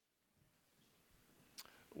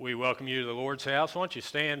We welcome you to the Lord's house. Why don't you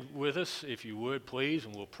stand with us, if you would, please,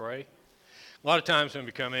 and we'll pray. A lot of times when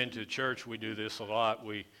we come into church, we do this a lot.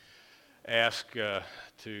 We ask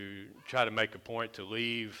to try to make a point to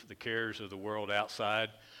leave the cares of the world outside.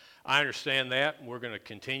 I understand that, and we're going to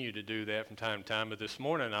continue to do that from time to time. But this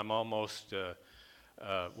morning, I'm almost,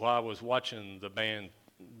 while I was watching the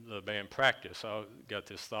band practice, I got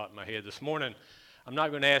this thought in my head. This morning, I'm not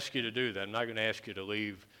going to ask you to do that. I'm not going to ask you to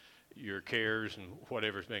leave your cares and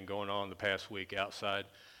whatever's been going on the past week outside.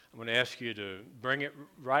 I'm going to ask you to bring it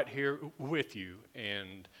right here with you,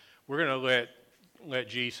 and we're going to let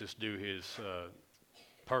Jesus do his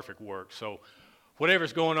perfect work. So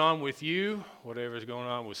whatever's going on with you, whatever's going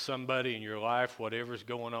on with somebody in your life, whatever's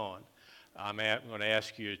going on, I'm going to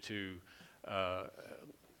ask you to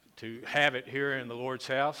have it here in the Lord's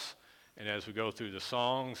house. And as we go through the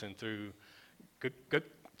songs and through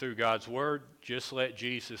God's Word, just let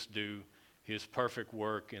Jesus do his perfect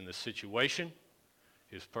work in the situation,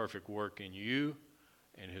 his perfect work in you,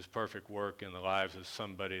 and his perfect work in the lives of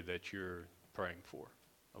somebody that you're praying for.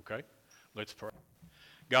 Okay? Let's pray.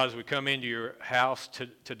 God, as we come into your house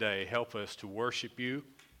today, help us to worship you.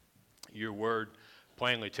 Your Word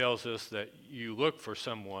plainly tells us that you look for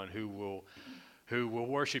someone who will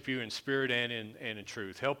worship you in spirit and in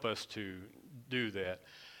truth. Help us to do that.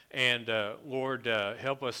 And Lord,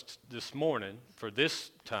 help us this morning, for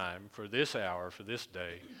this time, for this hour, for this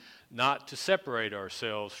day, not to separate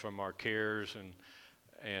ourselves from our cares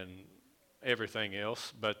and everything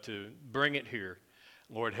else, but to bring it here.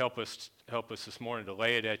 Lord, help us this morning to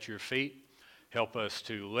lay it at your feet. Help us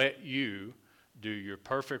to let you do your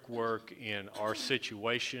perfect work in our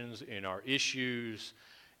situations, in our issues,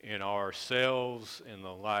 in ourselves, in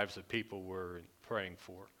the lives of people we're praying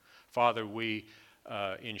for. Father,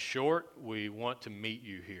 in short, we want to meet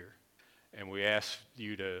you here, and we ask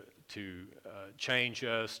you to change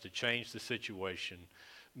us, to change the situation.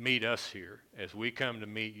 Meet us here. As we come to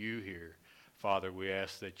meet you here, Father, we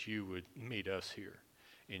ask that you would meet us here.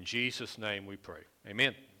 In Jesus' name we pray.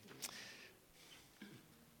 Amen.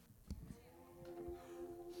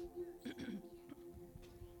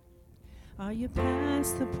 Are you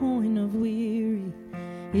past the point of weary?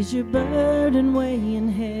 Is your burden weighing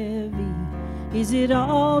heavy? Is it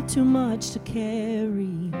all too much to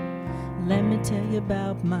carry? Let me tell you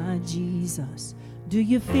about my Jesus. Do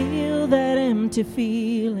you feel that empty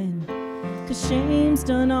feeling? 'Cause shame's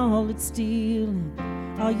done all it's stealing.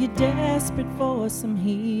 Are you desperate for some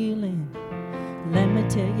healing? Let me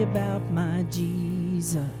tell you about my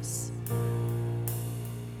Jesus.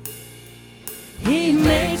 He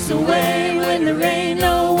makes a way when there ain't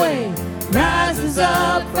no way. Rises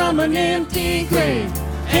up from an empty grave.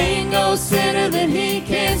 Ain't no sinner that he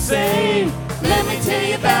can't save. Let me tell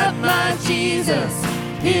you about my Jesus.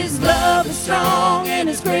 His love is strong and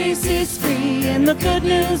his grace is free. And the good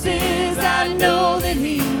news is I know that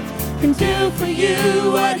he can do for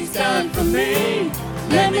you what he's done for me.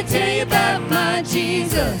 Let me tell you about my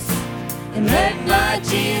Jesus. And let my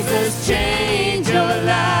Jesus change your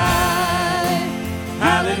life.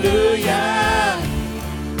 Hallelujah.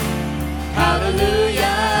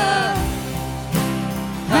 Hallelujah.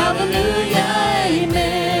 Hallelujah,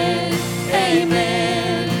 amen,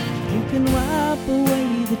 amen. You can wipe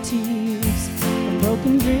away the tears from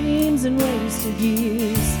broken dreams and wasted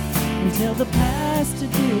years and tell the past to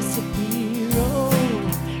disappear. Oh,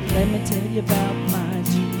 let me tell you about my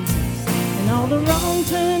Jesus. And all the wrong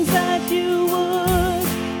turns that you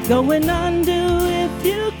would go and undo if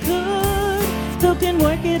you could. Who can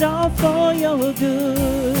work it all for your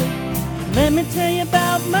good? Let me tell you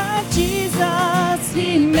about my Jesus.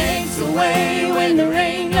 He makes a way when there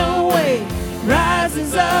ain't no way.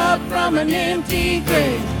 Rises up from an empty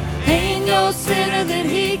grave. Ain't no sinner that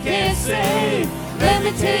he can't save. Let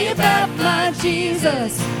me tell you about my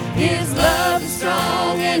Jesus. His love is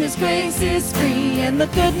strong and his grace is free. And the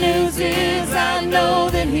good news is I know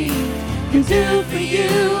that he can do for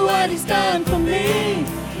you what he's done for me.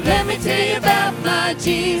 Let me tell you about my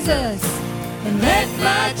Jesus. And let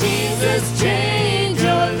my Jesus change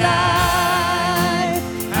your life.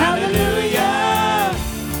 Hallelujah.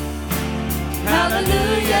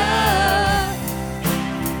 Hallelujah.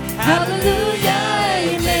 Hallelujah.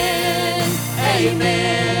 Amen.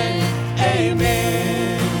 Amen.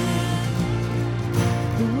 Amen.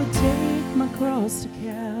 Who would take my cross to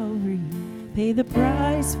Calvary, pay the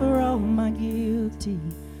price for all my guilty?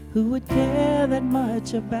 Who would care that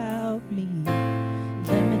much about me?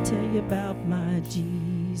 Let me tell you about my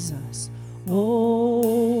Jesus.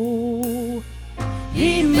 Oh,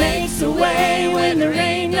 he makes a way when there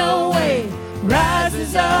ain't no way.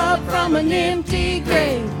 Rises up from an empty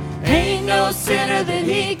grave. Ain't no sinner declare that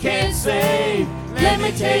he can save. Let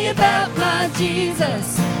me tell you about my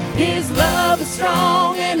Jesus. His love is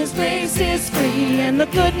strong and his grace is free. And the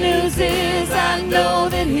good news is I know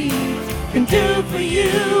that he can do for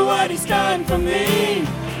you what he's done for me.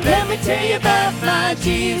 Let me tell you about my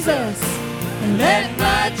Jesus. And let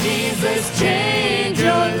my Jesus change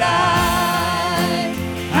your life.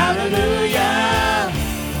 Hallelujah.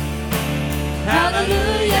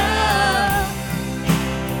 Hallelujah.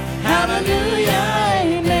 Hallelujah.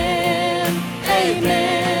 Amen.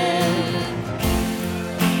 Amen.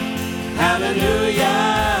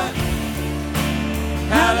 Hallelujah.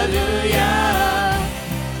 Hallelujah.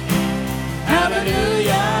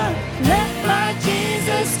 Hallelujah. Let my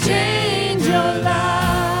Jesus change your life.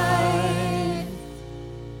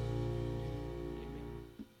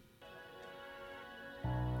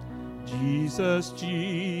 Jesus,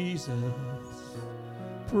 Jesus,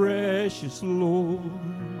 precious Lord,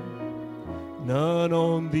 none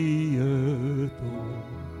on the earth or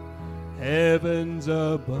heavens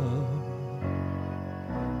above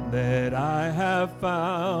that I have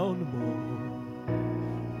found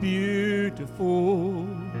more beautiful.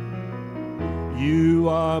 You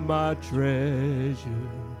are my treasure,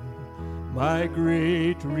 my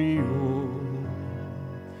great reward.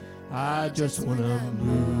 I just want to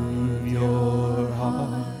move your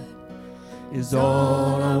heart is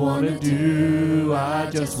all I want to do. I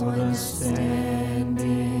just want to stand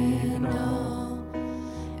in awe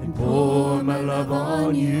and pour my love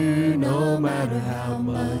on you, no matter how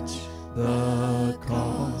much the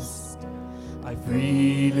cost. I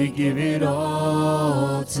freely give it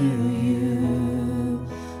all to you,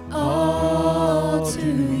 all to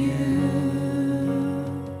you.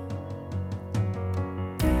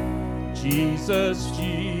 Jesus,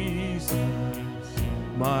 Jesus,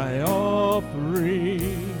 my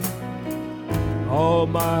offering, all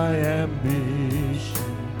my ambitions,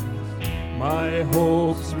 my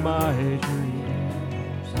hopes, my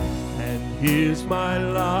dreams, and here's my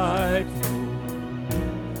life,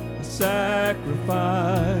 a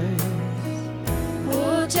sacrifice.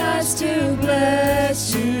 Oh, just to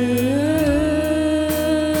bless you.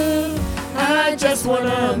 I just want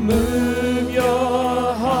to move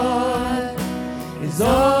your heart is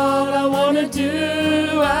all I want to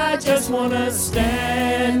do. I just want to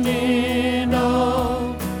stand in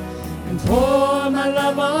awe and pour my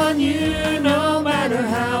love on you, no matter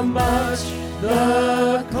how much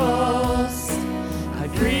the cost.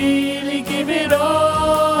 I'd really give it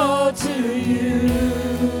all to you,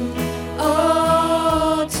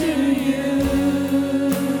 all to you.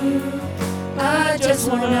 I just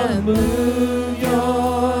want to move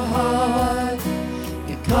your heart.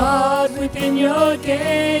 Get caught within your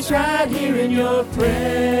gaze, right here in your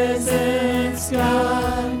presence,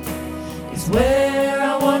 God, is where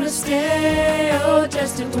I want to stay. Oh,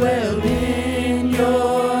 just to dwell in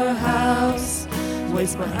your house,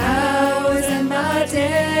 waste my hours and my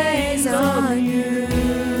days on you,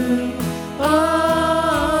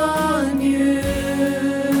 on you.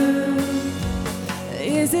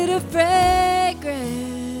 Is it a fragrance?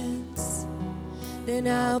 Then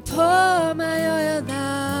I'll pour my oil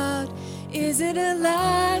out. Is it a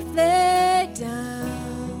life laid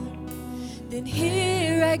down? Then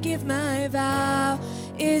here I give my vow.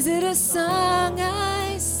 Is it a song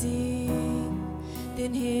I sing?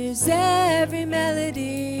 Then here's every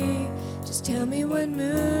melody. Just tell me what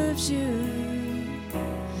moves you.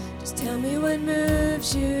 Just tell me what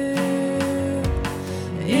moves you.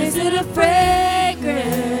 Is it a fragrance?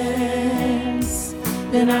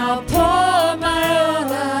 Then I'll pour my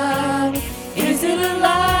oil out. Is it a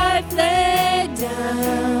life laid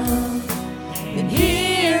down? Then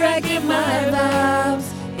here I give my vows.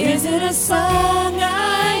 Is it a song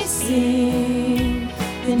I sing?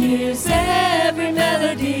 Then here's every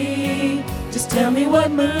melody. Just tell me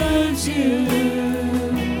what moves you.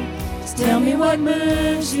 Just tell me what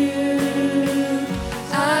moves you.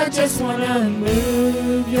 I just want to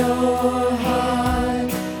move your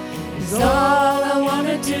heart is all I want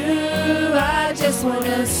to do. I just want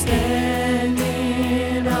to stand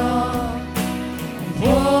in awe and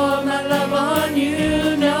pour my love on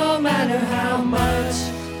you, no matter how much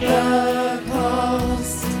the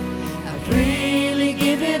cost. I freely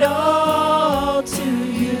give it all to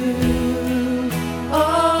you,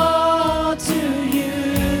 all to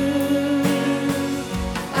you.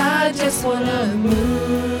 I just want to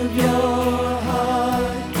move your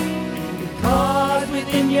heart, get caught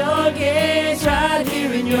within your gaze, right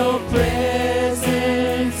here in your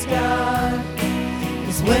presence, God,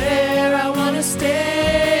 is where I want to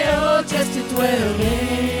stay. Oh, just to dwell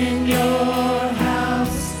in your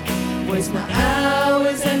house, waste my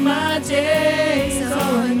hours and my days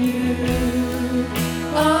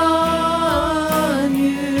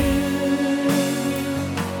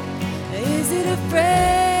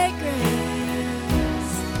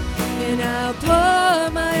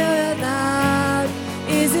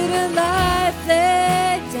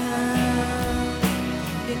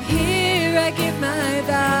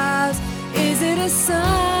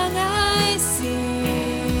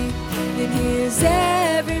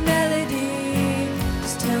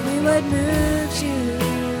what moves you.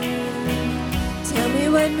 Tell me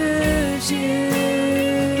what moves you.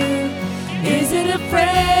 Is it a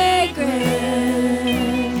fragrance?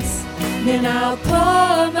 Then I'll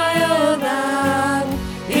pour my all out.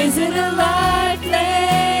 Is it a life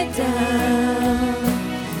laid down?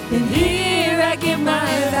 Then here I give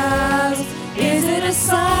my vows. Is it a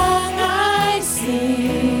song I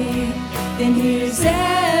sing? Then here's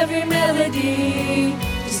every melody.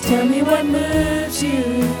 Just tell me what moves you.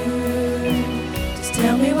 Just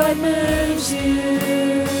tell me what moves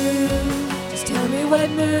you. Just tell me what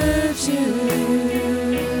moves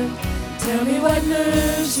you. Tell me what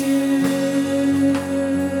moves you.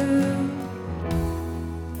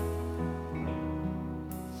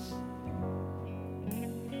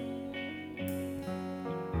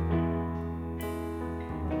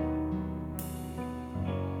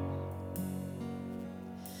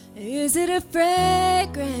 Is it a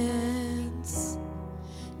fragrance?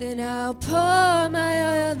 Then I'll pour my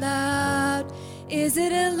oil out. Is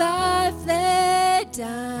it a life laid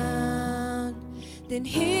down? Then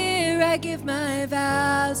here I give my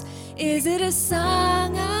vows. Is it a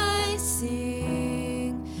song I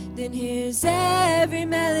sing? Then here's every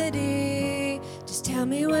melody. Just tell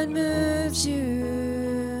me what moves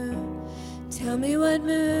you. Tell me what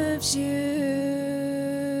moves you.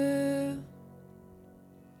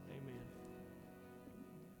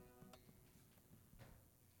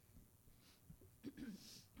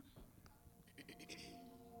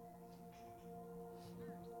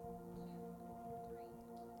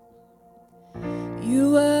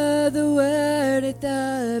 You were the Word at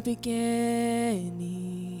the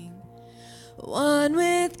beginning, one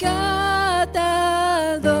with God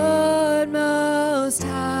the Lord Most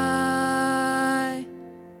High.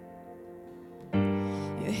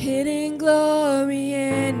 Your hidden glory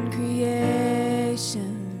in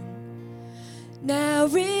creation, now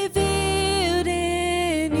revealed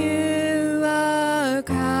in you are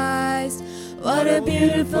Christ. What a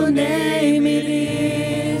beautiful name it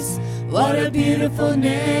is. What a beautiful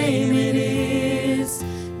name it is,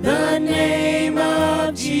 the name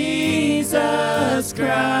of Jesus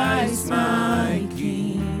Christ, my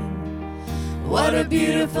King. What a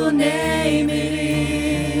beautiful name it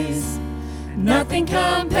is, nothing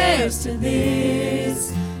compares to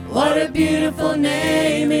this. What a beautiful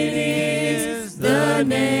name it is, the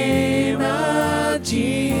name of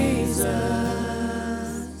Jesus.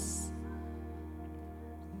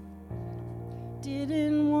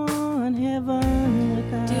 Didn't want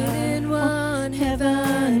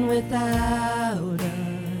heaven without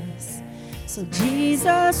us. So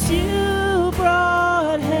Jesus, you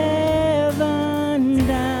brought heaven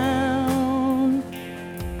down.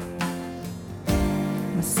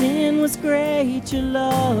 My sin was great, your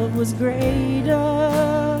love was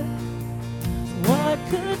greater. What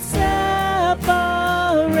could separate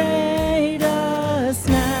us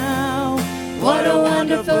now? What a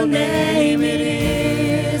wonderful name it is.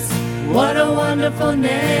 What a wonderful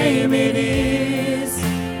name it is,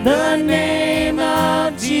 the name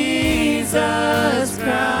of Jesus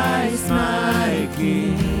Christ, my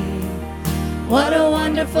King. What a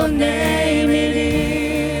wonderful name it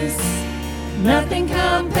is, nothing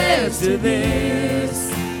compares to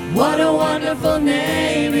this. What a wonderful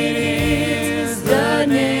name it is, the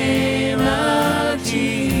name of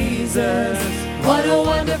Jesus. What a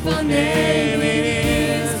wonderful name it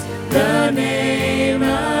is, the name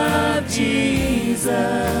of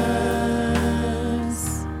Jesus.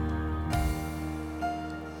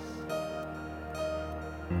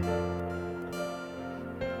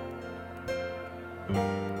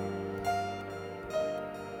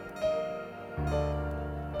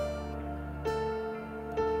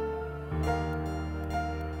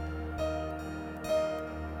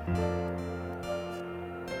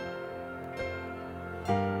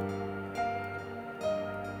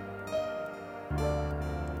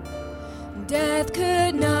 Death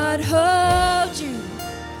could not hold you,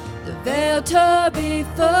 the veil tore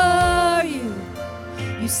before you.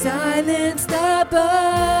 You silenced the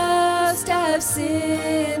boast of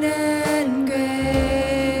sin and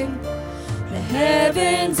grave. The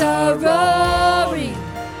heavens are roaring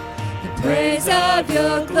the praise of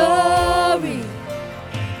your glory,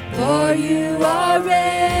 for you are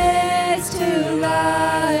raised to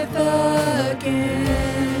life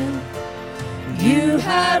again. You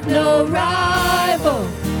have no rival,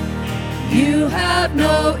 you have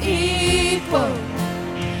no equal,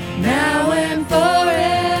 now and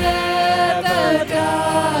forever,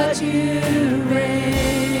 God, you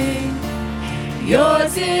reign.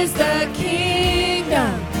 Yours is the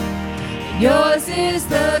kingdom, yours is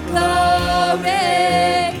the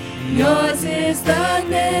glory, yours is the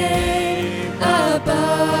name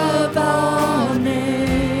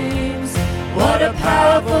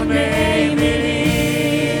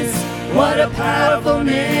powerful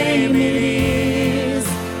name it is,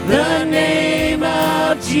 the name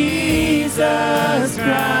of Jesus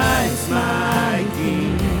Christ, my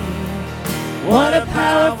King. What a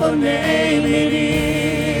powerful name it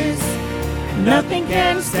is. Nothing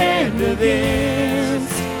can stand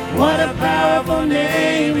against. What a powerful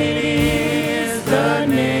name it is, the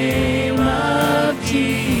name of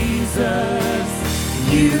Jesus.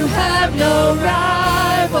 You have no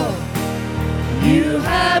rival, you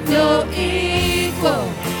have no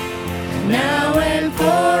equal, now and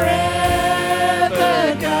forever,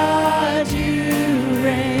 God, you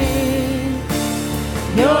reign.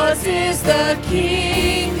 Yours is the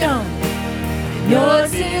kingdom,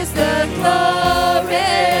 yours is the glory,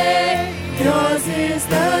 yours is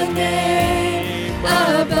the name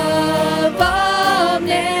above all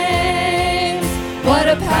names. What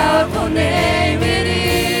a powerful name it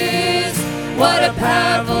is, what a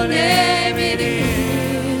powerful name it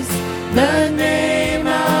is, the name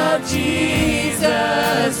of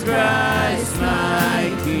Jesus Christ,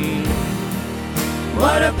 my King.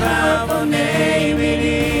 What a powerful name it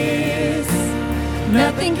is,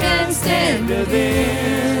 nothing can stand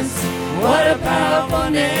against. What a powerful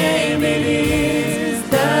name it is,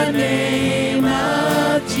 the name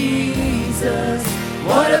of Jesus.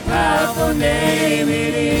 What a powerful name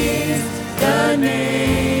it is, the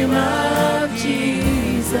name of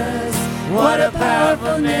Jesus. What a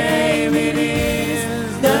powerful name it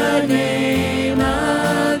is, the name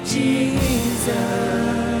of Jesus.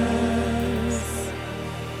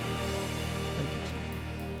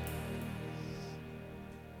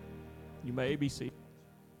 You may be seated.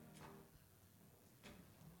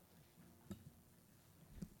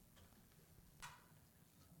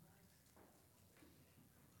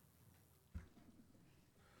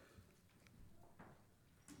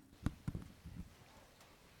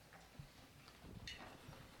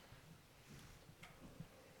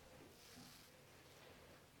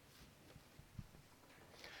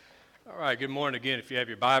 All right, good morning again. If you have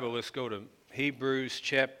your Bible, let's go to Hebrews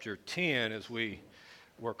chapter 10 as we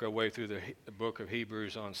work our way through the book of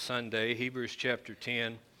Hebrews on Sunday. Hebrews chapter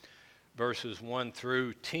 10, verses 1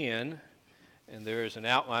 through 10. And there is an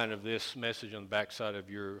outline of this message on the backside of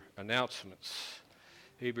your announcements.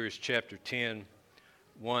 Hebrews chapter 10,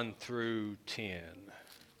 1 through 10.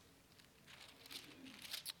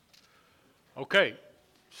 Okay,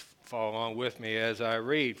 follow along with me as I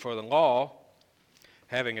read. For the law,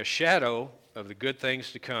 having a shadow of the good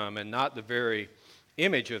things to come and not the very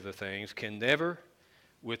image of the things, can never,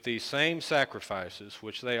 with these same sacrifices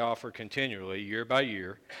which they offer continually, year by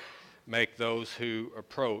year, make those who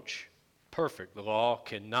approach perfect. The law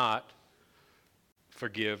cannot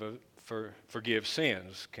forgive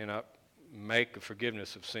sins, cannot make a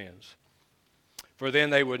forgiveness of sins. For then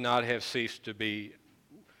they would not have ceased to be,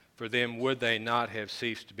 for them would they not have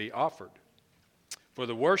ceased to be offered. For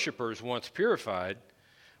the worshippers, once purified,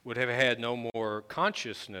 would have had no more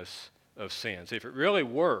consciousness of sins. If it really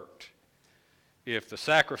worked, if the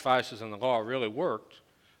sacrifices and the law really worked,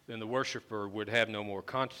 then the worshiper would have no more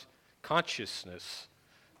consciousness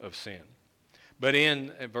of sin. But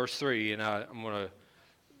in verse 3, and I'm going to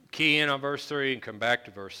key in on verse 3 and come back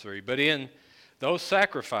to verse 3, but in those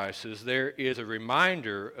sacrifices there is a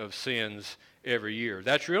reminder of sins every year.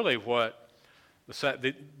 That's really what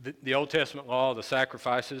the Old Testament law, the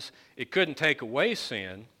sacrifices, it couldn't take away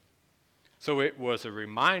sin, so it was a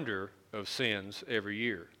reminder of sins every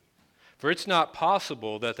year. For it's not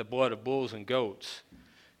possible that the blood of bulls and goats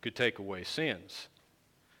could take away sins.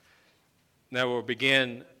 Now we'll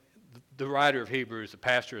begin, the writer of Hebrews, the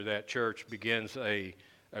pastor of that church, begins a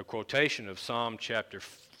quotation of Psalm chapter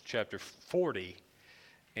 40,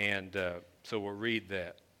 and so we'll read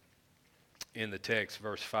that in the text,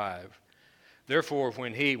 verse 5. Therefore,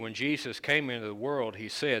 when Jesus came into the world, he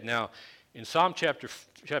said, now in Psalm chapter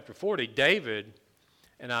 40, David,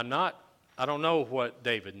 and I don't know what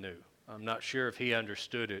David knew. I'm not sure if he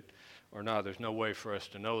understood it or not. There's no way for us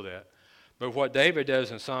to know that. But what David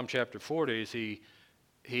does in Psalm chapter 40 is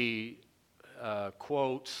he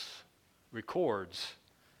records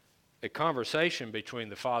a conversation between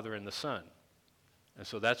the Father and the Son. And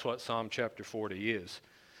so that's what Psalm chapter 40 is.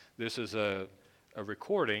 This is a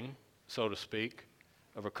recording, so to speak,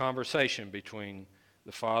 of a conversation between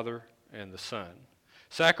the Father and the Son.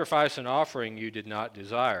 Sacrifice and offering you did not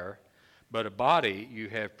desire, but a body you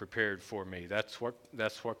have prepared for me. That's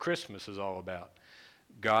what Christmas is all about.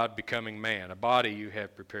 God becoming man. A body you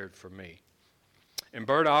have prepared for me. In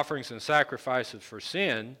burnt offerings and sacrifices for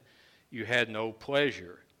sin, you had no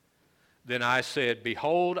pleasure. Then I said,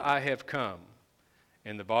 behold, I have come.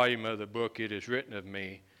 In the volume of the book it is written of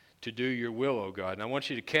me to do your will, O God. And I want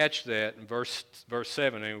you to catch that in verse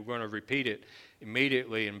 7, and we're going to repeat it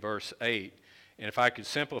immediately in verse 8. And if I could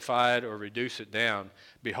simplify it or reduce it down,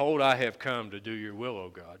 behold, I have come to do your will, O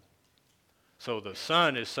God. So the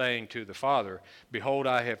Son is saying to the Father, behold,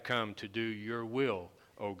 I have come to do your will,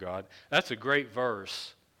 O God. That's a great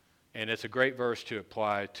verse, and it's a great verse to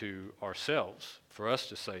apply to ourselves, for us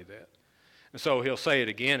to say that. And so he'll say it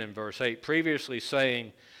again in verse 8, previously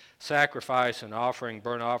saying, sacrifice and offering,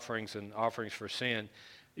 burnt offerings and offerings for sin,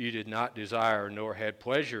 you did not desire nor had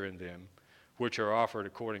pleasure in them, which are offered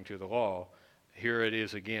according to the law. Here it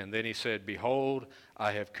is again. Then he said, behold,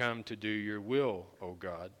 I have come to do your will, O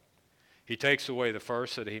God. He takes away the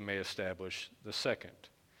first that he may establish the second.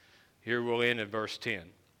 Here we'll end in verse 10.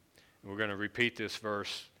 We're going to repeat this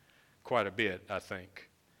verse quite a bit, I think.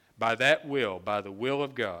 By that will, by the will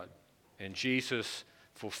of God, and Jesus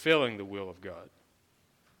fulfilling the will of God,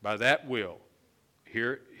 by that will,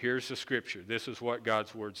 here's the scripture. This is what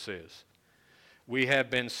God's word says. We have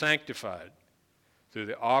been sanctified through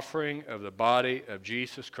the offering of the body of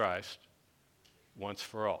Jesus Christ once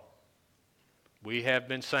for all. We have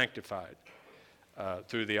been sanctified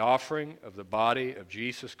through the offering of the body of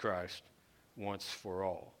Jesus Christ once for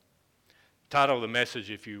all. The title of the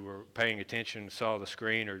message, if you were paying attention, saw the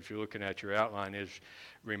screen, or if you're looking at your outline, is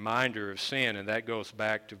Reminder of Sin, and that goes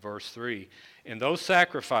back to verse 3. In those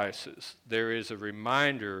sacrifices, there is a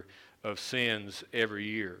reminder of sins every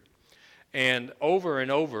year. And over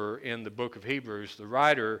in the book of Hebrews, the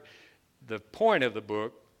writer, the point of the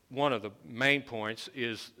book, one of the main points,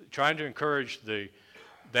 is trying to encourage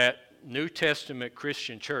that New Testament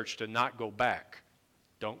Christian church to not go back.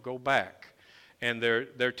 Don't go back. And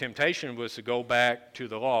their temptation was to go back to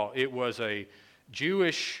the law. It was a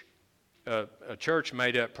Jewish a church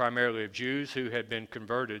made up primarily of Jews who had been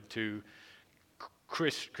converted to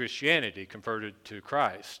Christianity, converted to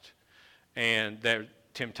Christ. And their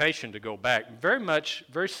temptation to go back, very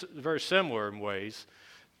similar in ways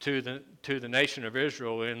to the nation of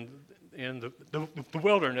Israel in the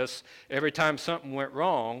wilderness. Every time something went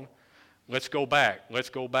wrong, let's go back.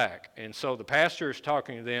 And so the pastor is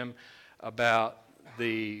talking to them about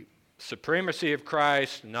the supremacy of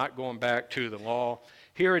Christ, not going back to the law.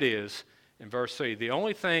 Here it is in verse 3. The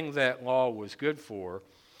only thing that law was good for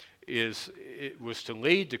is it was to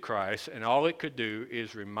lead to Christ, and all it could do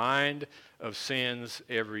is remind of sins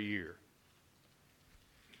every year.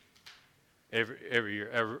 Every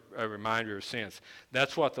year, a reminder of sins.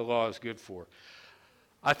 That's what the law is good for.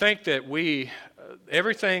 I think that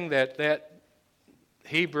everything that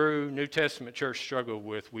Hebrew New Testament church struggled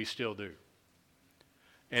with, we still do.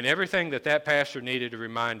 And everything that pastor needed to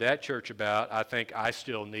remind that church about, I think I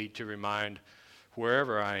still need to remind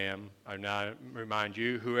wherever I am. I now remind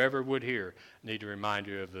you, whoever would hear, need to remind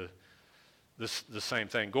you of the same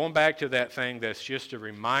thing. Going back to that thing that's just a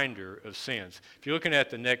reminder of sins. If you're looking at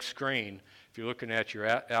the next screen, if you're looking at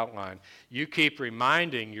your outline, you keep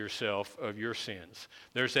reminding yourself of your sins.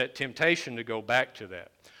 There's that temptation to go back to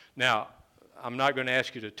that. Now, I'm not going to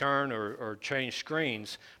ask you to turn or change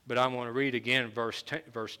screens, but I want to read again verse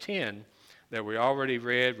 10 that we already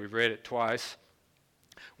read. We've read it twice.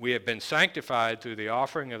 We have been sanctified through the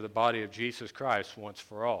offering of the body of Jesus Christ once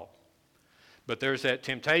for all. But there's that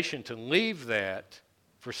temptation to leave that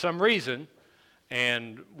for some reason,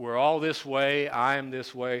 and we're all this way, I am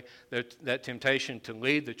this way, that temptation to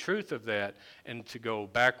leave the truth of that and to go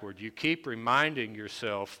backward. You keep reminding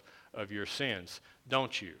yourself of your sins,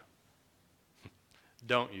 don't you?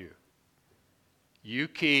 Don't you? You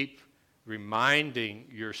keep reminding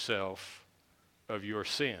yourself of your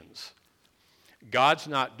sins. God's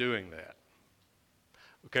not doing that.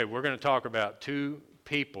 Okay, we're going to talk about two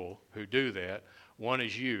people who do that. One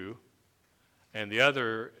is you, and the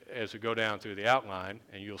other, as we go down through the outline,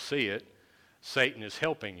 and you'll see it, Satan is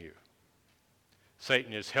helping you.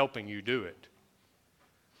 Satan is helping you do it.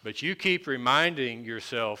 But you keep reminding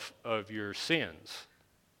yourself of your sins.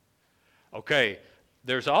 Okay,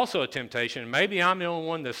 there's also a temptation, maybe I'm the only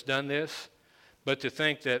one that's done this, but to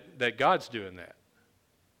think that God's doing that.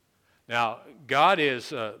 Now, God is,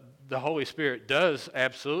 the Holy Spirit does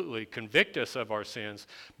absolutely convict us of our sins,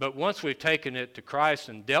 but once we've taken it to Christ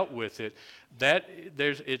and dealt with it,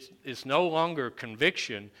 it's no longer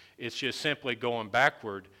conviction, it's just simply going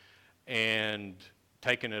backward and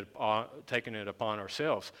taking it upon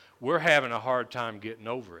ourselves. We're having a hard time getting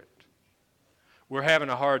over it. We're having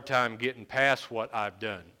a hard time getting past what I've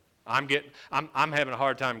done. I'm having a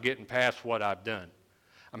hard time getting past what I've done.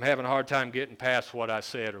 I'm having a hard time getting past what I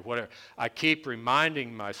said or whatever. I keep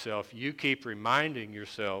reminding myself, you keep reminding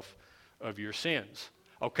yourself of your sins.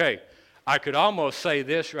 Okay, I could almost say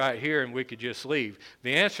this right here and we could just leave.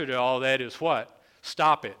 The answer to all that is what?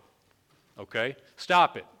 Stop it. Okay?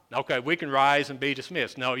 Stop it. Okay, we can rise and be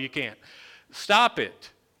dismissed. No, you can't. Stop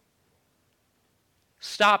it.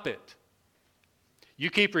 Stop it. You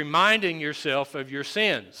keep reminding yourself of your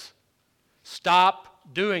sins. Stop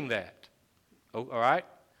doing that. All right?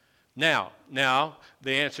 Now,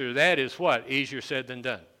 the answer to that is what? Easier said than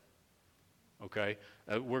done. Okay?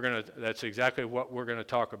 That's exactly what we're going to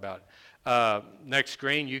talk about. Next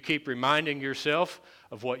screen, you keep reminding yourself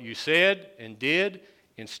of what you said and did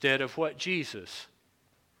instead of what Jesus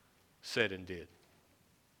said and did.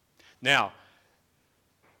 Now,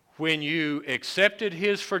 when you accepted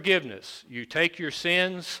his forgiveness, you take your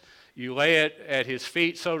sins, you lay it at his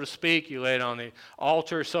feet, so to speak, you lay it on the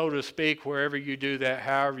altar, so to speak, wherever you do that,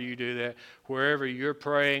 however you do that, wherever you're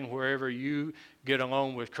praying, wherever you get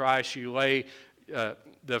alone with Christ, you lay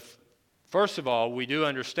First of all, we do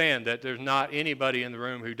understand that there's not anybody in the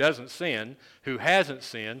room who doesn't sin, who hasn't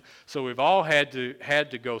sinned. So we've all had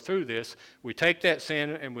to go through this. We take that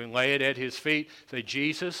sin and we lay it at his feet. Say,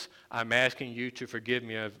 Jesus, I'm asking you to forgive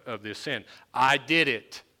me of this sin. I did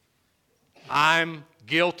it. I'm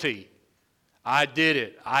guilty. I did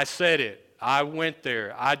it. I said it. I went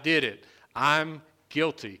there. I did it. I'm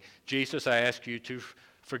guilty. Jesus, I ask you to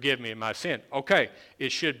forgive me of my sin. Okay,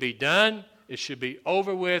 it should be done. It should be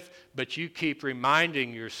over with, but you keep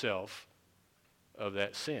reminding yourself of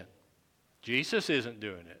that sin. Jesus isn't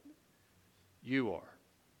doing it. You are.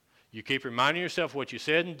 You keep reminding yourself what you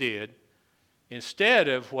said and did instead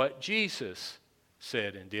of what Jesus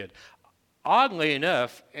said and did. Oddly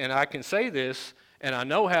enough, and I can say this, and I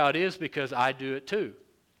know how it is because I do it too.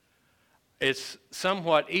 It's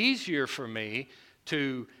somewhat easier for me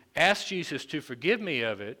to ask Jesus to forgive me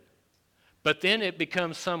of it, but then it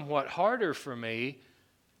becomes somewhat harder for me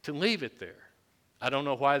to leave it there. I don't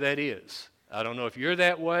know why that is. I don't know if you're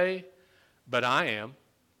that way, but I am.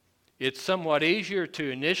 It's somewhat easier to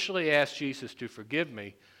initially ask Jesus to forgive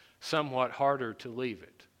me, somewhat harder to leave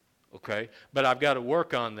it. Okay? But I've got to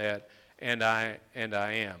work on that, and I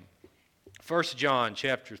am. 1 John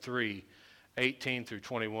chapter 3, 18 through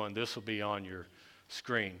 21. This will be on your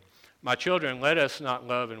screen. My children, let us not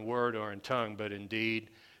love in word or in tongue, but in deed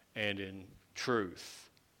and in truth.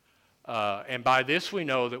 And by this we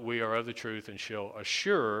know that we are of the truth and shall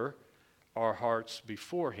assure our hearts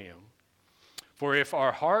before him. For if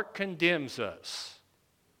our heart condemns us,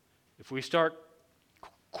 if we start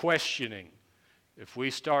questioning, if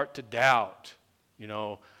we start to doubt,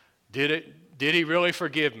 did he really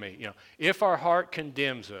forgive me? If our heart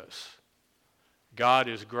condemns us, God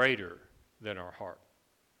is greater than our heart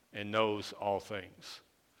and knows all things.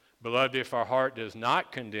 Beloved, if our heart does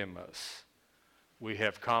not condemn us, we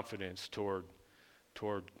have confidence toward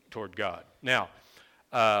God. Now,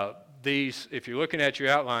 if you're looking at your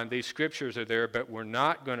outline, these scriptures are there, but we're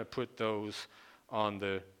not going to put those on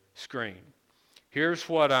the screen. Here's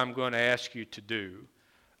what I'm going to ask you to do.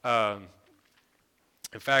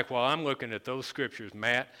 In fact, while I'm looking at those scriptures,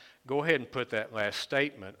 Matt, go ahead and put that last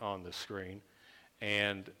statement on the screen,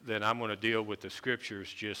 and then I'm going to deal with the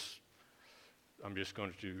scriptures. I'm just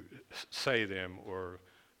going to say them or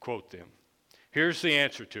quote them. Here's the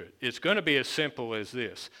answer to it. It's going to be as simple as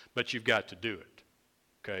this, but you've got to do it.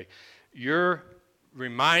 Okay? You're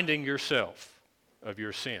reminding yourself of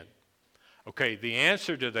your sin. Okay, the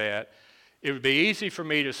answer to that, it would be easy for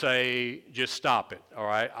me to say, just stop it. All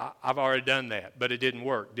right? I've already done that, but it didn't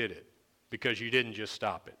work, did it? Because you didn't just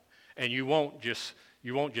stop it. And you won't just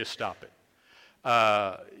stop it.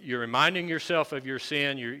 You're reminding yourself of your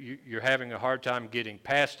sin. You're having a hard time getting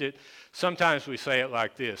past it. Sometimes we say it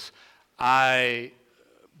like this: I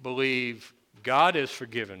believe God has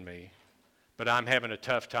forgiven me, but I'm having a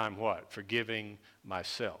tough time forgiving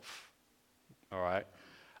myself. All right?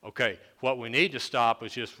 Okay, what we need to stop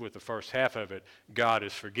is just with the first half of it. God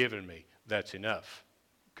has forgiven me. That's enough.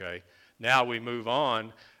 Okay? Now we move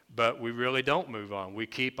on. But we really don't move on. We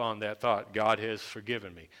keep on that thought. God has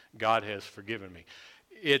forgiven me. God has forgiven me.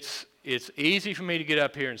 It's easy for me to get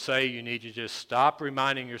up here and say you need to just stop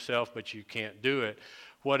reminding yourself, but you can't do it.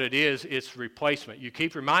 What it is, it's replacement. You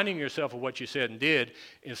keep reminding yourself of what you said and did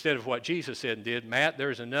instead of what Jesus said and did. Matt,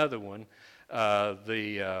 there's another one.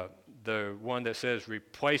 The one that says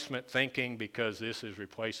replacement thinking because this is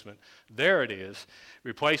replacement. There it is.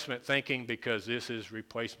 Replacement thinking because this is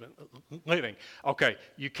replacement living. Okay,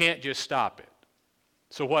 you can't just stop it.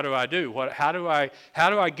 So what do I do? How do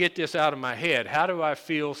I get this out of my head? How do I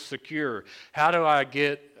feel secure? How do I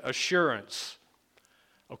get assurance?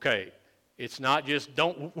 Okay, It's not just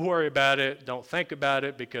don't worry about it, don't think about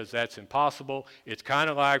it, because that's impossible. It's kind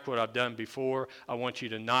of like what I've done before. I want you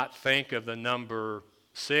to not think of the number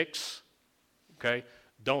 6, okay?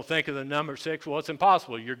 Don't think of the number 6. Well, it's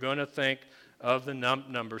impossible. You're going to think of the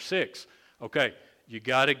number 6. Okay, you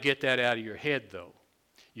got to get that out of your head, though.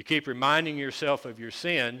 You keep reminding yourself of your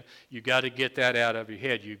sin. You got to get that out of your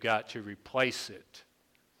head. You got to replace it.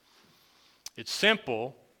 It's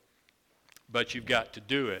simple, but you've got to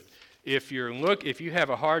do it. If you have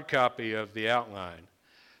a hard copy of the outline,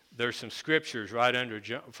 there's some scriptures right under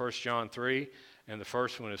 1 John 3, and the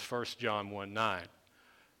first one is 1 John 1:9.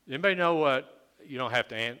 Anybody know what? You don't have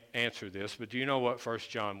to answer this, but do you know what 1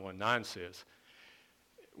 John 1:9 says?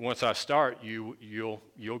 Once I start, you'll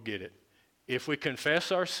get it. If we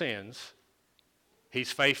confess our sins,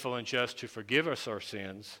 He's faithful and just to forgive us our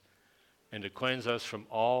sins and to cleanse us from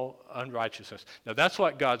all unrighteousness. Now that's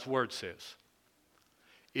what God's Word says.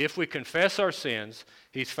 If we confess our sins,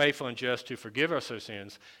 He's faithful and just to forgive us our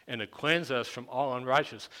sins and to cleanse us from all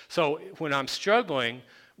unrighteousness. So when I'm struggling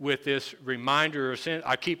with this reminder of sin,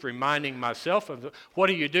 I keep reminding myself of it. What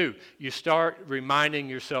do? You start reminding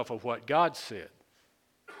yourself of what God said.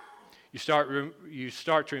 You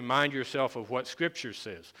start to remind yourself of what Scripture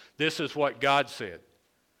says. This is what God said.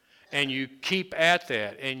 And you keep at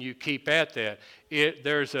that, and you keep at that.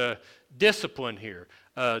 There's a discipline here.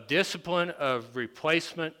 A discipline of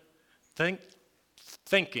replacement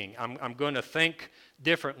thinking. I'm going to think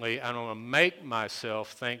differently. I'm going to make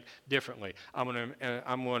myself think differently. I'm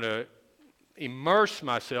going to immerse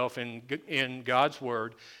myself in God's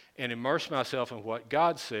Word and immerse myself in what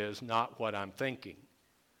God says, not what I'm thinking.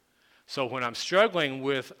 So when I'm struggling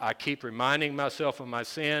with, I keep reminding myself of my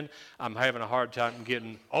sin, I'm having a hard time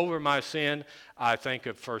getting over my sin, I think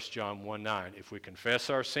of 1 John 1:9. If we confess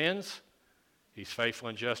our sins, He's faithful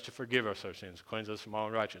and just to forgive us our sins, cleanse us from all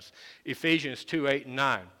unrighteousness. Ephesians 2:8 and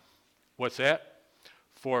 9. What's that?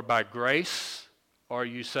 For by grace are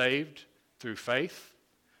you saved through faith,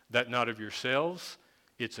 that not of yourselves.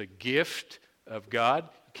 It's a gift of God.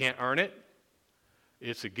 You can't earn it.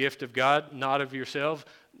 It's a gift of God, not of yourselves,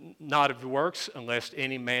 not of works, unless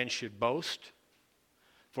any man should boast.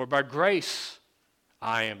 For by grace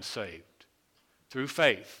I am saved through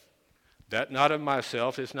faith, that not of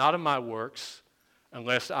myself, it's not of my works,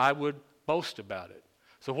 unless I would boast about it.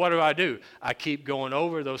 So what do? I keep going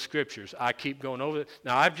over those scriptures. I keep going over it.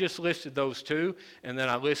 Now I've just listed those two, and then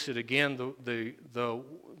I listed again the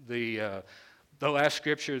last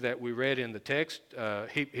scripture that we read in the text,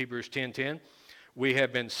 Hebrews 10:10. We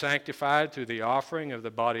have been sanctified through the offering of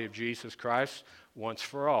the body of Jesus Christ once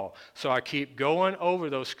for all. So I keep going over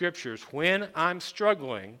those scriptures when I'm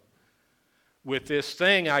struggling with this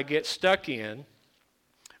thing I get stuck in,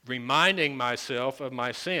 reminding myself of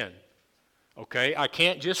my sin. Okay, I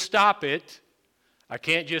can't just stop it. I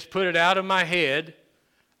can't just put it out of my head.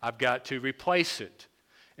 I've got to replace it.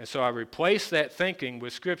 And so I replace that thinking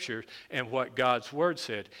with Scripture and what God's Word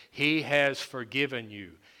said. He has forgiven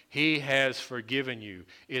you. He has forgiven you.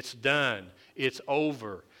 It's done. It's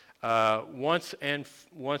over. Once and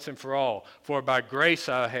for all. For by grace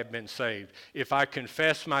I have been saved. If I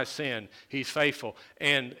confess my sin, He's faithful.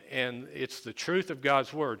 And it's the truth of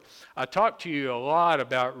God's Word. I talked to you a lot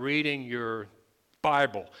about reading your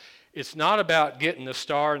Bible. It's not about getting a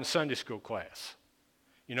star in Sunday school class.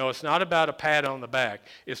 You know, it's not about a pat on the back.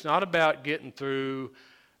 It's not about getting through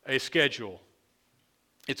a schedule.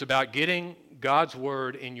 It's about getting God's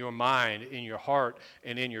Word in your mind, in your heart,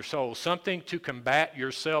 and in your soul. Something to combat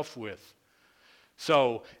yourself with.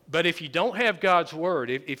 So, but if you don't have God's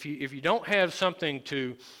Word, if you don't have something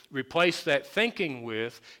to replace that thinking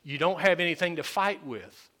with, you don't have anything to fight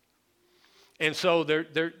with. And so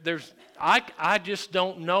I just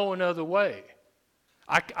don't know another way.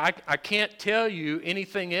 I can't tell you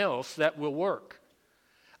anything else that will work.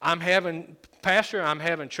 Pastor, I'm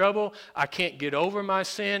having trouble. I can't get over my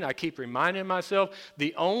sin. I keep reminding myself.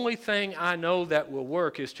 The only thing I know that will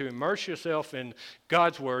work is to immerse yourself in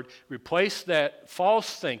God's Word, replace that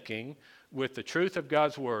false thinking with the truth of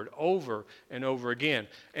God's Word over and over again.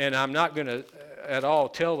 And I'm not going to at all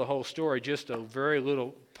tell the whole story, just a very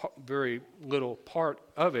little part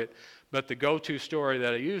of it. But the go-to story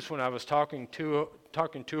that I used when I was talking to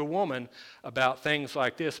a woman about things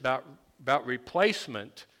like this, about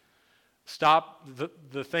replacement. Stop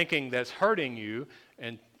the thinking that's hurting you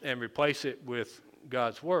and replace it with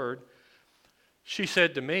God's Word. She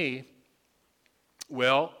said to me,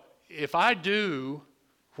 well, if I do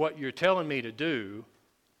what you're telling me to do,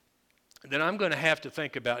 then I'm going to have to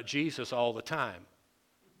think about Jesus all the time.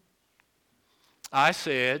 I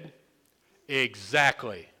said,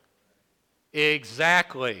 exactly.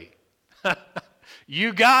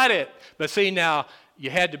 You got it. But see, now, you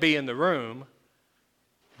had to be in the room.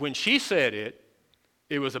 When she said it,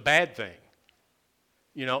 it was a bad thing.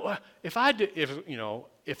 You know, if I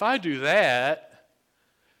do that,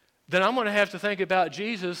 then I'm going to have to think about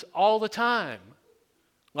Jesus all the time.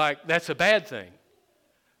 Like, that's a bad thing.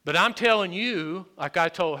 But I'm telling you, like I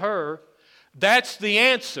told her, that's the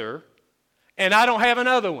answer, and I don't have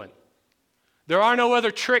another one. There are no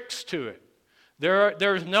other tricks to it.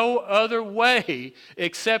 There's no other way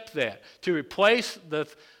except that, to replace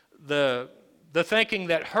the thinking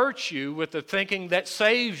that hurts you with the thinking that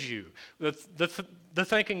saves you, the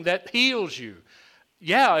thinking that heals you.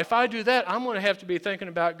 Yeah, if I do that, I'm going to have to be thinking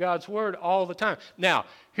about God's Word all the time. Now,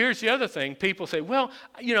 here's the other thing. People say, well,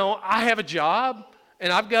 you know, I have a job,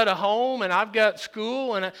 and I've got a home, and I've got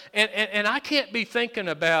school, and I can't be thinking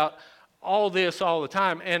about all this all the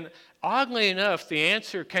time. And oddly enough, the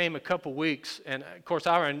answer came a couple weeks, and of course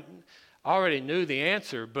I already knew the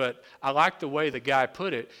answer, but I liked the way the guy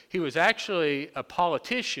put it. He was actually a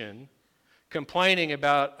politician complaining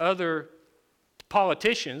about other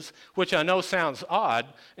politicians, which I know sounds odd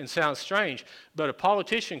and sounds strange, but a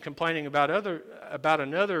politician complaining about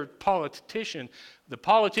another politician. The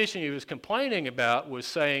politician he was complaining about was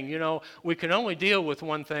saying, you know, we can only deal with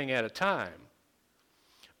one thing at a time.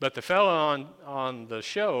 But the fellow on the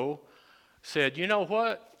show said, you know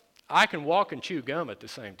what? I can walk and chew gum at the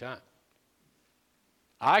same time.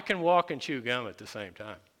 I can walk and chew gum at the same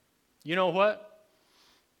time. You know what?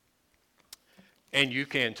 And you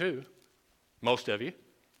can too, most of you.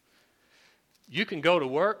 You can go to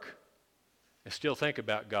work and still think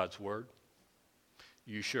about God's Word.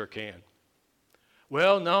 You sure can.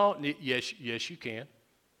 Well, no, yes, you can.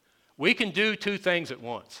 We can do two things at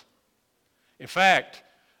once. In fact,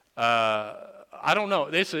 I don't know.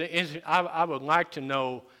 I would like to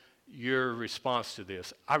know your response to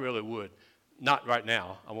this. I really would. Not right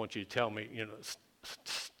now. I want you to tell me, you know,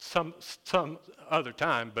 some other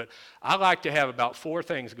time. But I like to have about 4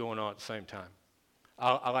 things going on at the same time.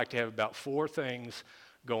 I like to have about 4 things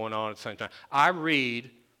going on at the same time. I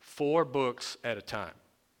read 4 books at a time,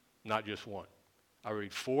 not just one. I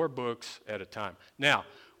read 4 books at a time. Now,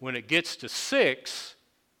 when it gets to 6,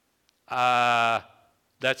 that's a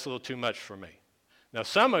little too much for me. Now,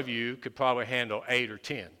 some of you could probably handle 8 or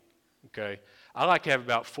 10, okay? I like to have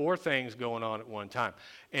about 4 things going on at one time.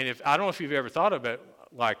 And I don't know if you've ever thought of it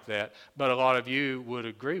like that, but a lot of you would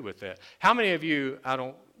agree with that. How many of you,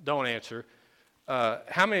 don't answer,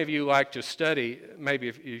 how many of you like to study, maybe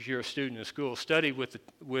if you're a student in school, study with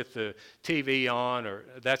the TV on, or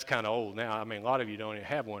that's kind of old now. I mean, a lot of you don't even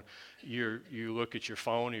have one. You look at your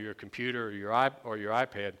phone or your computer or your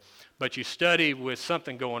iPad, but you study with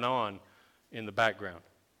something going on in the background.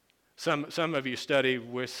 Some of you study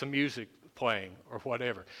with some music playing or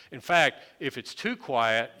whatever. In fact, if it's too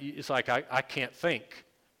quiet, it's like I can't think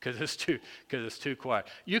because it's too quiet.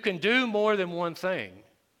 You can do more than one thing.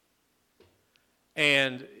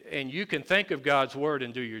 And you can think of God's Word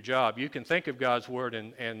and do your job. You can think of God's Word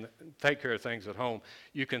and take care of things at home.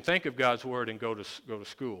 You can think of God's Word and go to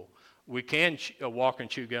school. We can walk and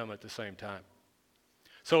chew gum at the same time.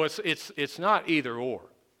 So it's not either or.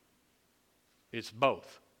 It's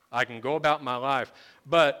both. I can go about my life,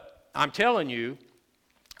 but I'm telling you,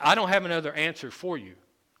 I don't have another answer for you.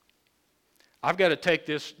 I've got to take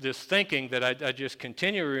this thinking that I just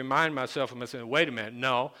continue to remind myself of saying, wait a minute,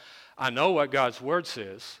 no, I know what God's Word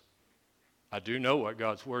says. I do know what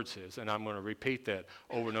God's Word says, and I'm going to repeat that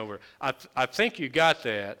over and over. I think you got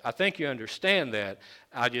that. I think you understand that.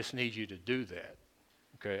 I just need you to do that.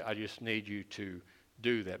 Okay? I just need you to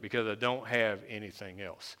do that because I don't have anything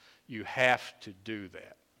else. You have to do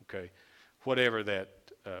that. Okay? Whatever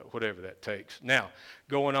that takes. Now,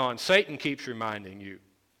 going on, Satan keeps reminding you,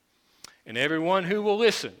 and everyone who will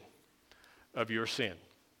listen, of your sin.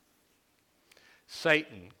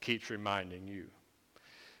 Satan keeps reminding you.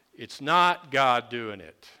 It's not God doing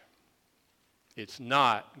it. It's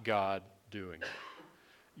not God doing it.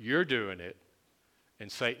 You're doing it,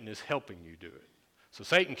 and Satan is helping you do it. So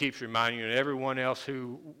Satan keeps reminding you and everyone else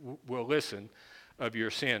who will listen of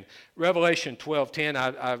your sin. Revelation 12:10,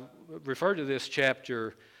 I referred to this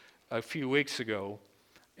chapter a few weeks ago,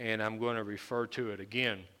 and I'm going to refer to it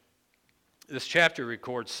again. This chapter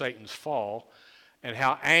records Satan's fall and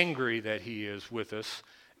how angry that he is with us.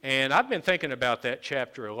 And I've been thinking about that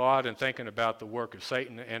chapter a lot and thinking about the work of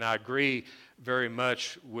Satan, and I agree very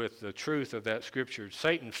much with the truth of that scripture.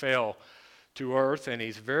 Satan fell to earth, and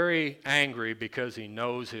he's very angry because he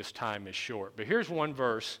knows his time is short. But here's one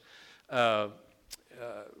verse,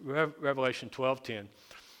 Revelation 12:10.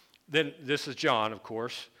 Then, this is John, of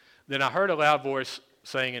course. Then I heard a loud voice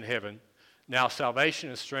saying in heaven, Now salvation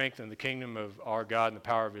and strength and the kingdom of our God and the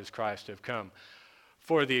power of his Christ have come.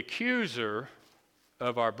 For the accuser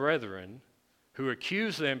of our brethren, who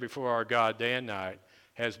accuse them before our God day and night,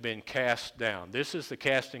 has been cast down. This is the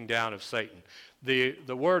casting down of Satan. The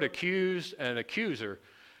word accused and accuser,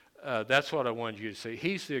 that's what I wanted you to see.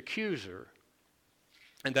 He's the accuser,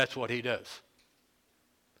 and that's what he does.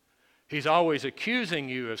 He's always accusing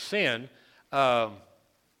you of sin.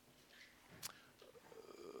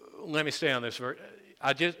 Let me stay on this verse.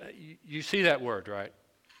 You see that word, right?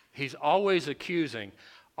 He's always accusing,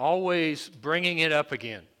 always bringing it up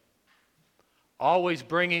again. Always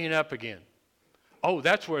bringing it up again. Oh,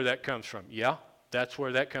 that's where that comes from. Yeah, that's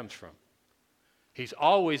where that comes from. He's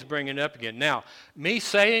always bringing it up again. Now, me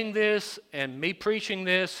saying this and me preaching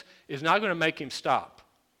this is not going to make him stop.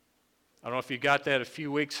 I don't know if you got that a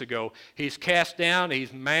few weeks ago. He's cast down,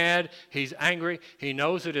 he's mad, he's angry, he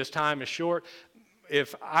knows that his time is short.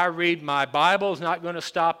 If I read my Bible, it's not going to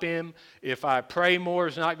stop him. If I pray more,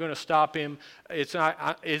 it's not going to stop him.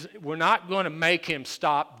 We're not going to make him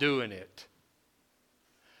stop doing it.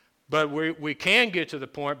 But we can get to the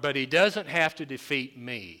point, but he doesn't have to defeat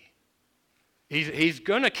me. He's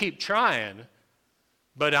going to keep trying,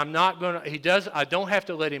 but I don't have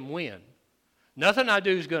to let him win. Nothing I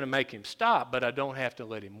do is going to make him stop, but I don't have to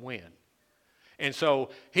let him win. And so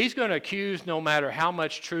he's going to accuse no matter how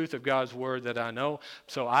much truth of God's word that I know.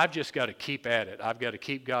 So I've just got to keep at it. I've got to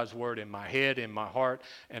keep God's word in my head, in my heart,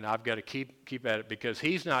 and I've got to keep at it because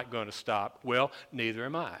he's not going to stop. Well, neither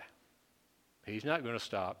am I. He's not going to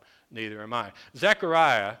stop. Neither am I.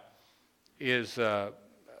 Zechariah is a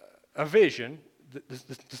vision that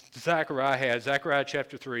Zechariah had. Zechariah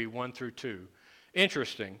chapter 3, 1 through 2.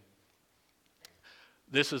 Interesting.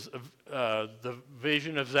 This is the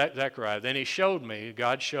vision of Zechariah. Then he showed me,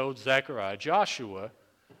 God showed Zechariah, Joshua,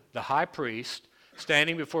 the high priest,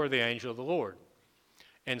 standing before the angel of the Lord.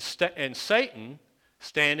 And Satan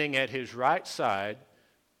standing at his right side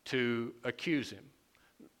to accuse him.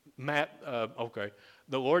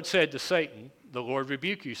 The Lord said to Satan, the Lord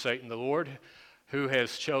rebuke you, Satan. The Lord who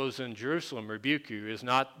has chosen Jerusalem rebuke you. Is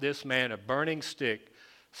not this man a burning stick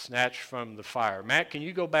snatched from the fire? Matt, can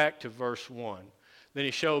you go back to verse 1? Then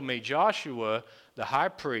he showed me Joshua, the high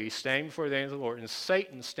priest, standing before the angel of the Lord, and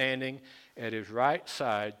Satan standing at his right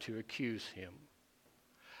side to accuse him.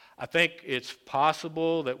 I think it's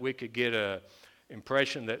possible that we could get an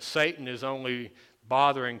impression that Satan is only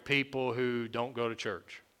bothering people who don't go to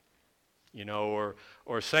church. Or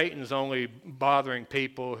Satan's only bothering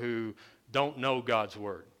people who don't know God's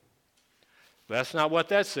word. That's not what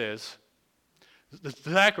that says.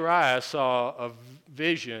 Zechariah saw a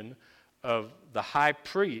vision of the high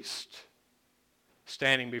priest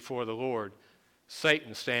standing before the Lord,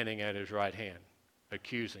 Satan standing at his right hand,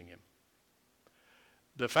 accusing him.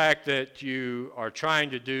 The fact that you are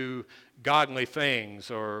trying to do godly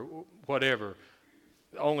things or whatever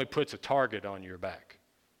only puts a target on your back.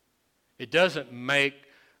 It doesn't make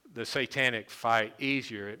the satanic fight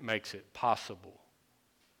easier, it makes it possible.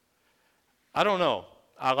 I don't know.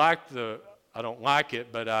 I don't like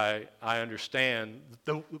it, but I understand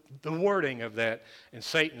the wording of that, and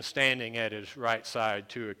Satan standing at his right side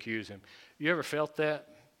to accuse him. You ever felt that?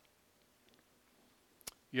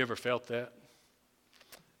 You ever felt that?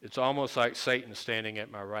 It's almost like Satan standing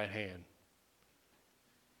at my right hand.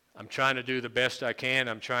 I'm trying to do the best I can.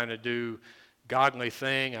 I'm trying to do godly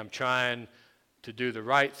thing. I'm trying to do the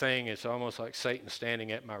right thing. It's almost like Satan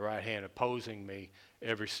standing at my right hand, opposing me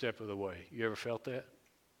every step of the way. You ever felt that?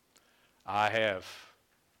 I have.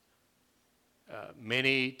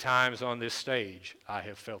 Many times on this stage, I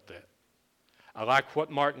have felt that. I like what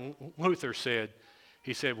Martin Luther said.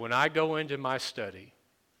 He said, when I go into my study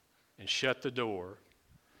and shut the door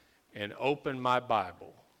and open my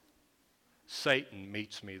Bible, Satan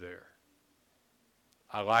meets me there.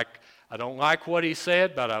 I don't like what he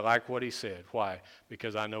said, but I like what he said. Why?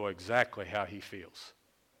 Because I know exactly how he feels.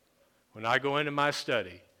 When I go into my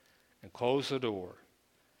study and close the door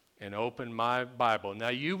and open my Bible, now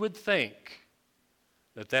you would think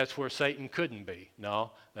that that's where Satan couldn't be.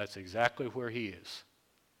 No, that's exactly where he is.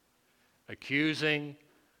 Accusing,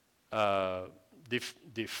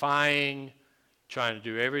 defying, trying to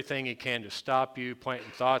do everything he can to stop you,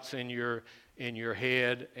 planting thoughts in your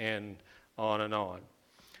head, and on and on.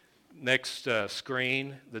 Next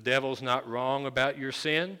screen, the devil's not wrong about your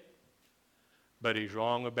sin, but he's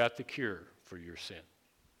wrong about the cure for your sin.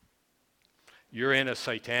 You're in a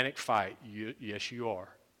satanic fight. Yes, you are.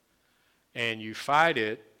 And you fight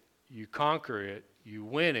it, you conquer it, you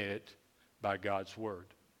win it by God's word.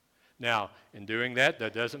 Now, in doing that,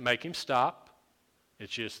 that doesn't make him stop.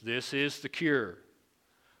 It's just this is the cure.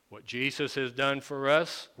 what Jesus has done for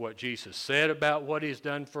us, what Jesus said about what he's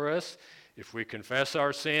done for us. If we confess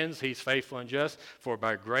our sins, he's faithful and just. For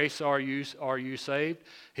by grace are you saved.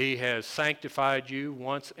 He has sanctified you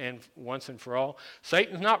once and for all.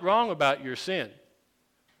 Satan's not wrong about your sin,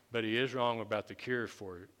 but he is wrong about the cure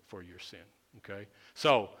for your sin. Okay?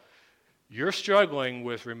 So, you're struggling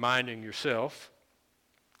with reminding yourself.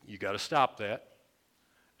 You got to stop that.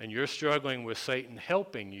 And you're struggling with Satan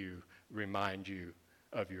helping you remind you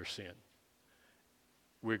of your sin.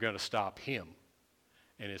 We're going to stop him.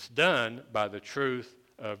 And it's done by the truth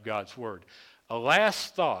of God's word. A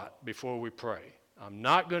last thought before we pray. I'm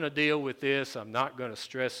not going to deal with this. I'm not going to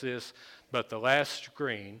stress this. But the last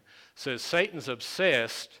screen says Satan's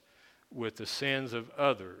obsessed with the sins of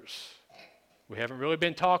others. We haven't really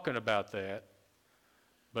been talking about that.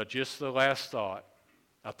 But just the last thought.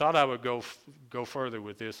 I thought I would go further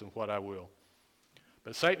with this than what I will.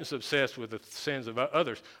 But Satan's obsessed with the sins of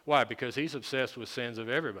others. Why? Because he's obsessed with sins of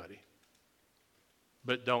everybody.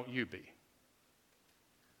 But don't you be.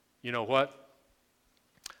 You know what?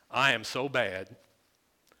 I am so bad,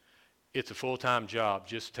 it's a full-time job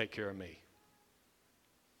just to take care of me.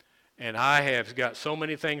 And I have got so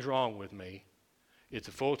many things wrong with me, it's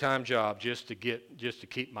a full-time job just to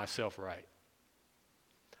keep myself right.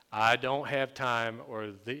 I don't have time or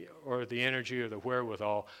the energy or the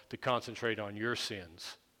wherewithal to concentrate on your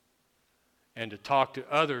sins and to talk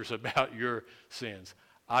to others about your sins.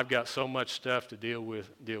 I've got so much stuff to deal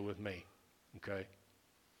with me. Okay?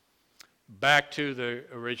 Back to the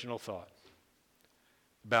original thought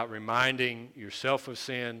about reminding yourself of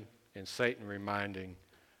sin and Satan reminding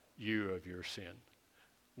you of your sin.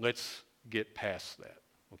 Let's get past that.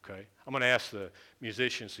 Okay? I'm going to ask the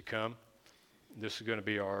musicians to come. This is going to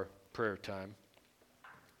be our prayer time.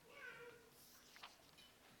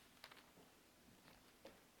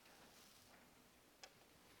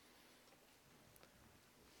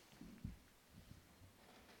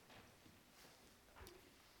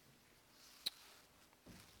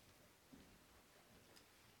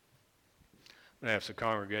 I'm going to ask the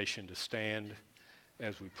congregation to stand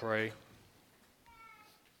as we pray.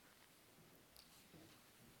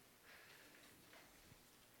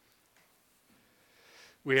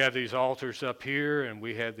 We have these altars up here, and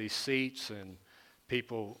we have these seats, and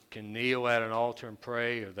people can kneel at an altar and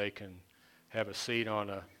pray, or they can have a seat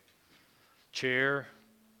on a chair.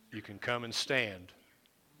 You can come and stand.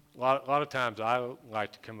 A lot of times I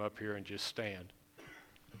like to come up here and just stand.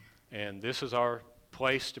 And this is our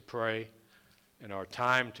place to pray and our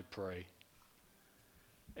time to pray.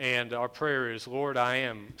 And our prayer is, Lord, I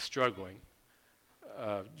am struggling,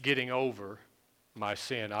 getting over my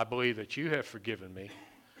sin. I believe that you have forgiven me,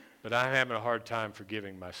 but I'm having a hard time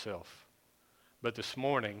forgiving myself. But this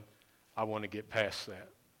morning, I want to get past that.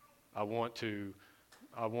 I want to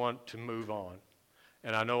move on.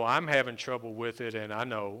 And I know I'm having trouble with it, and I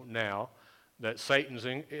know now that Satan's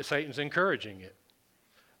encouraging it.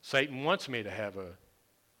 Satan wants me to have a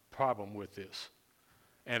problem with this,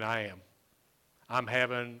 and I am. I'm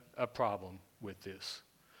having a problem with this.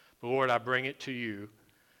 But Lord, I bring it to you,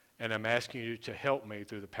 and I'm asking you to help me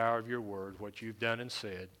through the power of your word, what you've done and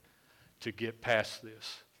said, to get past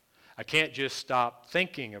this. I can't just stop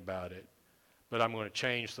thinking about it, but I'm going to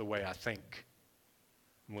change the way I think.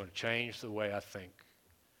 I'm going to change the way I think.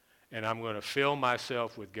 And I'm going to fill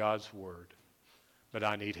myself with God's word. But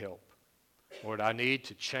I need help. Lord, I need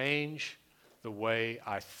to change the way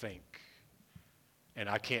I think. And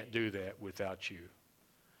I can't do that without you.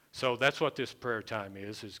 So that's what this prayer time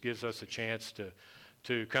is. It gives us a chance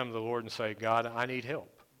to come to the Lord and say, God, I need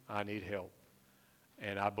help. I need help.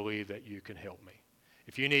 And I believe that you can help me.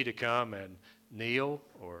 If you need to come and kneel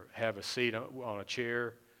or have a seat on a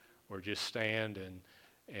chair or just stand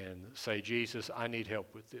and say, Jesus, I need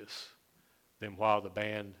help with this, then while the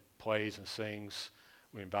band plays and sings,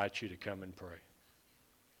 we invite you to come and pray.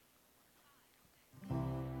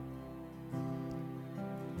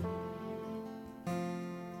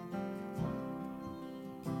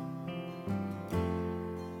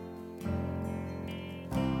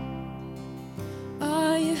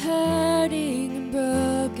 Are you hurting and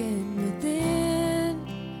broken within?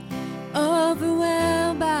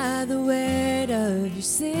 Overwhelmed by the weight of your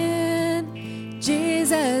sin?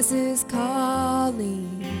 Jesus is calling.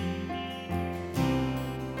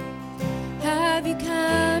 Have you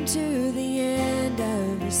come to the end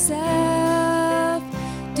of yourself?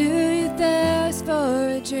 Do you thirst for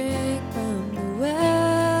a drink from the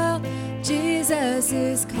well? Jesus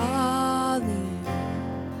is calling.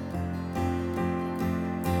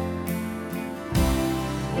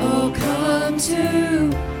 Oh, come to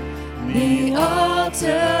the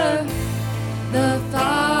altar, the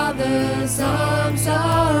Father. Father's arms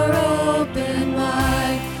are open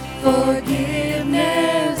wide.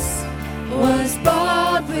 Forgiveness was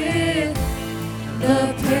bought with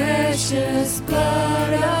the precious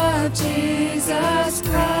blood of Jesus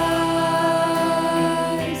Christ.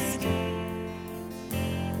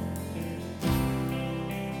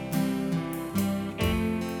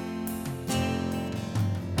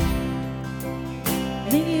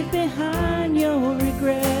 Leave behind your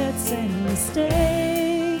regrets and mistakes.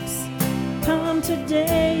 Come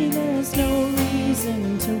today, there's no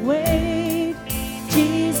reason to wait.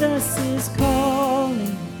 Jesus is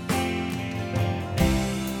calling.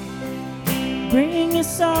 Bring your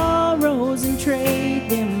sorrows and trade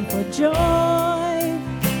them for joy.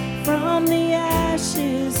 From the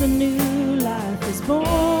ashes a new life is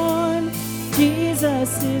born.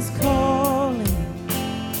 Jesus is calling.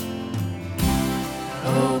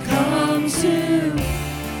 Oh, come to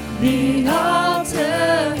the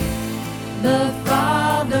altar. The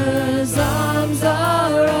Father's arms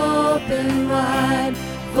are open wide.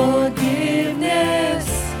 Forgiveness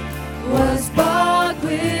was bought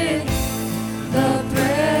with the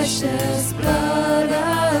precious blood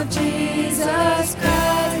of Jesus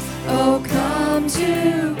Christ. Oh, come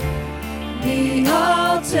to the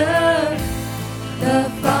altar. The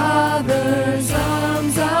Father's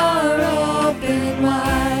arms are open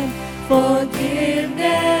wide.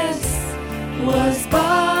 Forgiveness was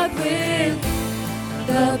bought with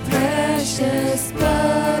the precious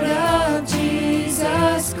blood of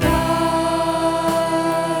Jesus Christ.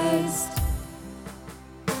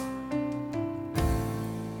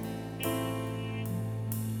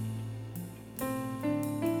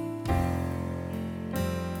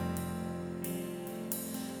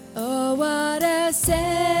 Oh, what a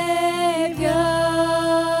Savior!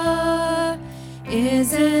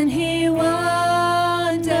 Isn't He wonderful?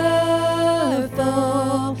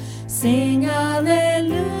 Sing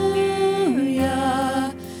hallelujah!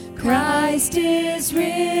 Christ is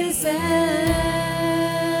risen.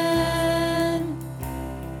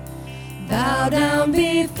 Bow down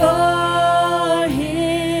before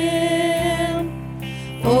Him,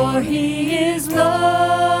 for He is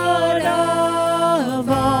Lord of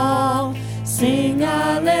all. Sing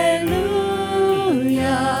hallelujah!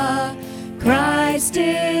 Christ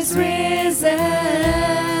is risen.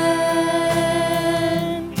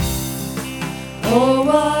 Oh,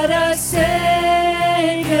 what a Savior!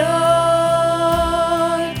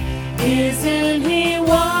 Isn't He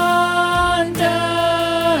wonderful?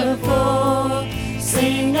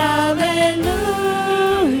 Sing hallelujah!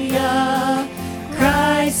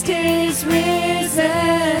 Christ is risen.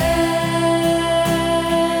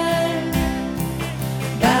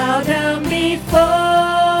 Bow down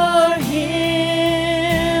before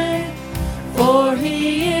Him, for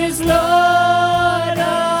He is Lord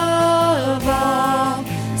of all.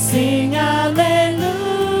 Sing hallelujah!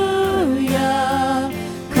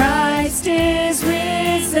 Christ is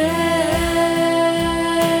risen.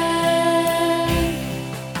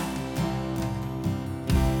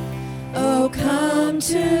 Oh, come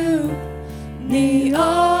to the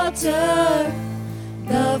altar.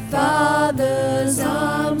 The Father's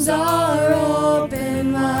arms are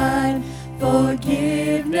open wide.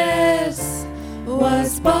 Forgiveness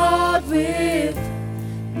was bought with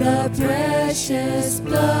the precious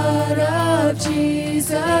blood of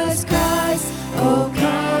Jesus Christ. Oh,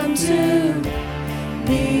 come to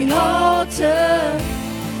the altar.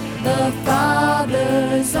 The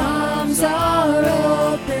Father's arms are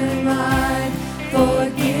open wide.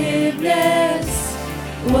 Forgiveness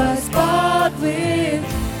was bought with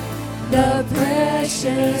the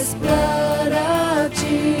precious blood of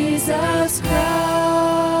Jesus Christ.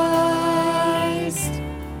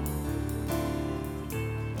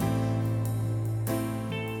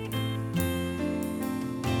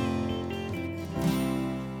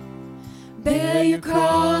 Bear your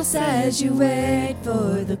cross as you wait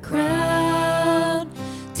for the crown.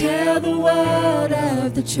 Tell the world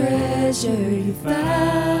of the treasure you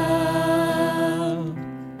found.